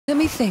Let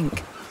me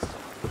think.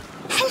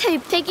 Hello,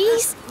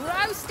 piggies.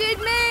 Roasted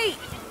meat!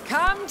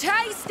 Come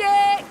taste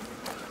it!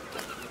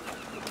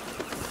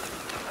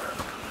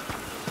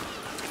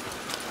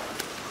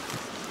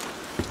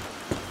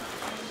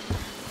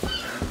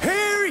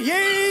 Hear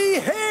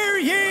ye! Hear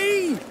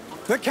ye!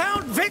 The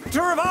Count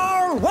Victor of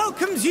Arles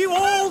welcomes you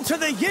all to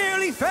the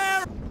yearly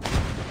fair.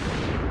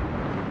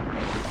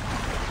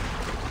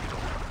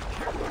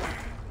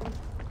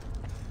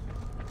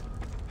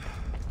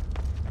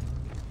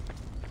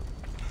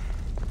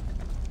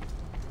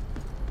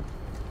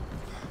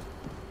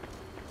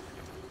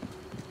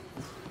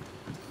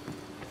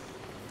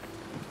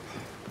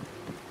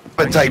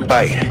 Appetite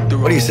bite.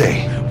 What do you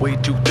say?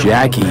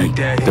 Jackie,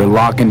 they're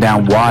locking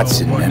down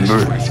Watson,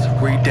 remember?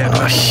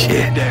 Oh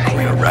shit,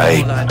 you're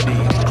right.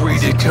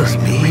 Is it just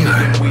me or...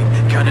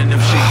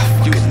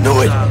 fucking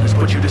knew it.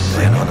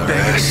 Laying on our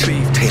ass,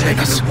 tailing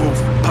us.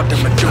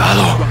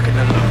 Hello.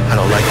 I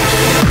don't like this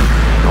shit.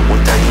 Not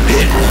one tiny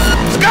bit.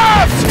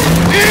 Scabs!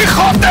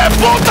 Hijo de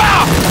puta!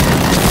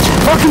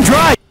 Fucking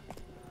dry!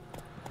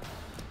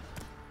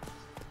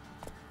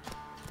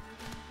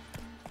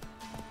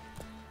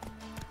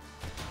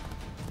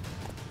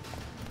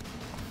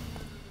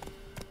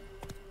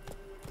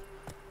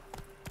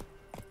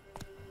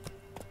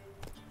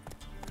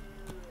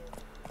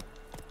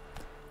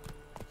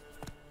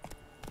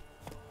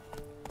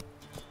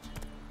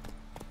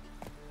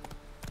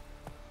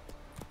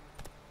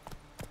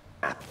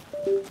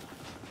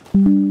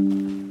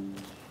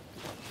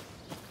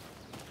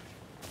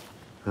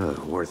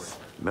 Worth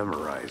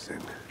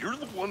memorizing. You're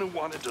the one who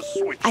wanted to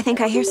switch. I think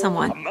I hear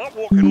someone. I'm not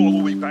walking all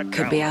the way back down.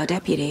 Could be our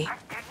deputy.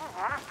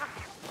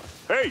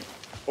 Hey,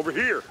 over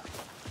here.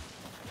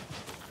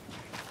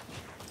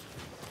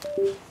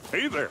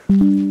 Hey there,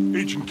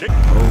 Agent K.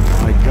 Oh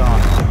my god.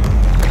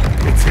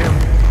 It's him.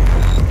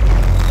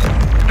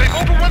 They've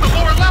overrun the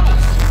lower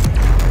levels.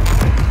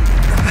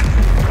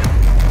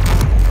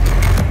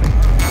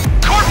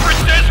 Corporate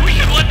says we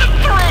should let them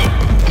through.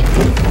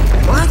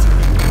 What?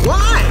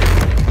 Why?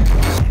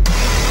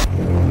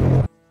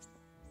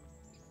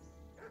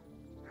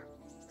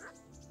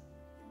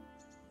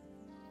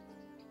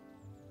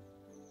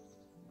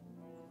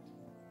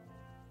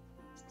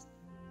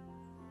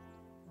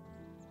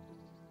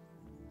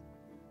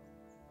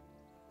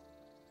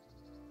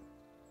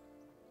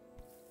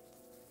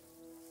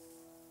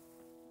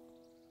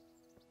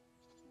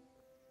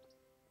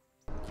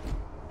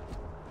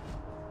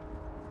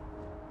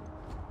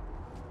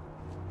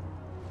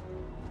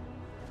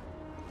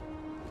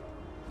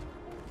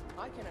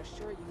 I can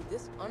assure you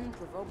this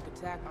unprovoked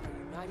attack on a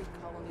United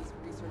Colonies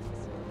research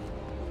facility.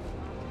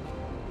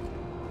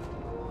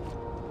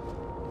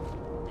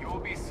 You will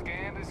be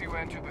scanned as you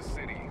enter the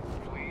city.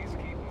 Please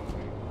keep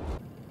moving.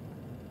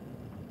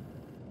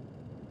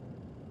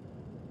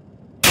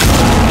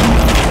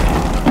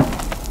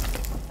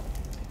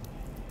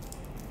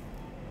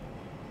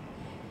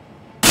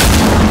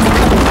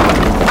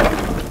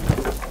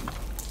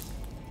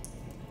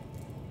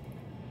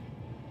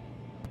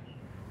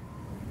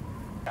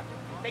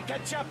 They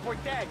catch up, we're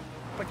dead.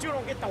 But you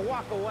don't get to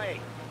walk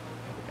away.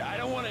 I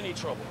don't want any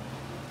trouble.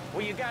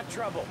 Well, you got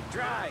trouble.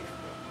 Drive.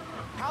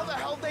 How the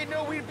hell they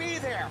knew we'd be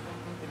there?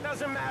 It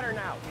doesn't matter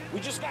now. We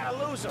just gotta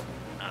lose them.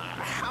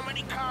 How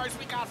many cars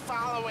we got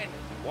following?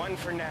 One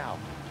for now.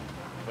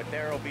 But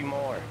there'll be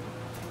more.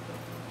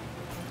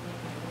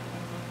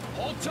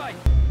 Hold tight.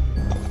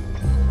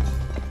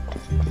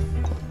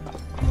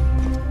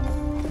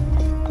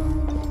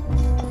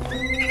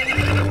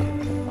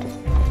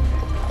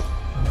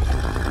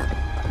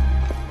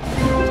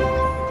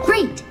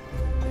 Great.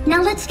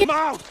 Now let's get...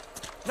 No!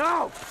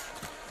 No!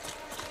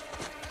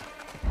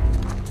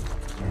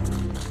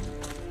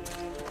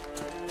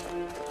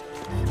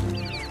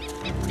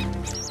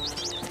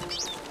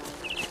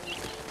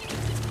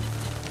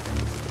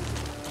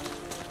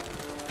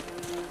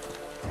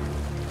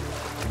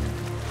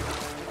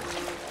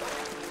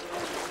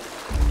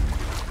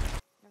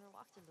 Never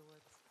walked in the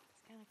woods.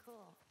 It's kind of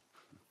cool.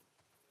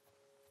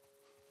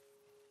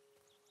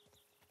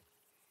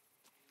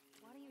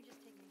 Why don't you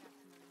just take me back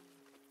to my room?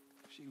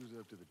 She was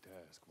up to the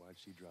task. Why'd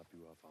she drop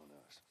you off on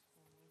us?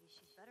 Well, maybe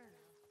she's better now.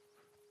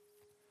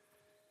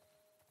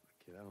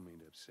 Kid, I don't mean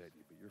to upset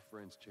you, but your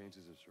friend's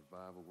chances of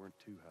survival weren't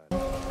too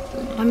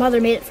high. My mother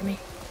made it for me.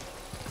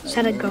 Just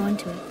had to grow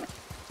into it.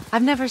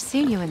 I've never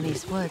seen you in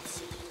these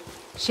woods.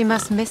 She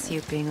must miss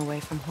you being away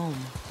from home.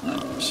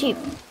 She's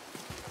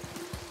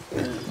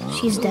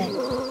dead.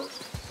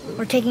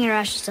 We're taking her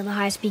ashes to the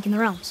highest peak in the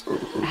realms.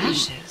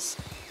 Ashes?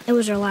 It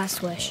was her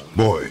last wish.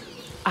 Boy.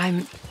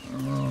 I'm...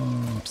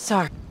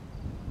 sorry.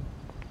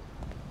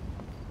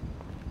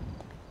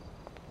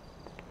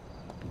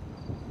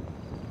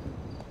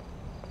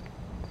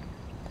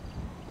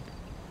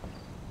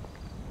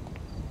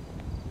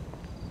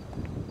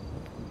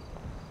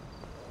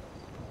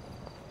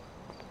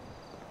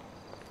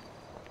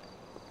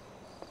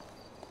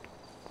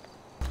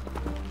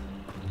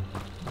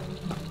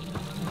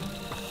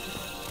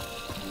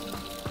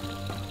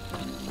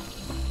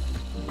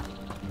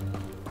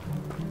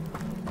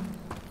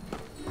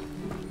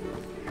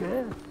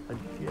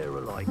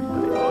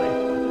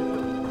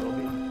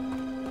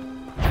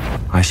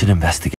 I should investigate.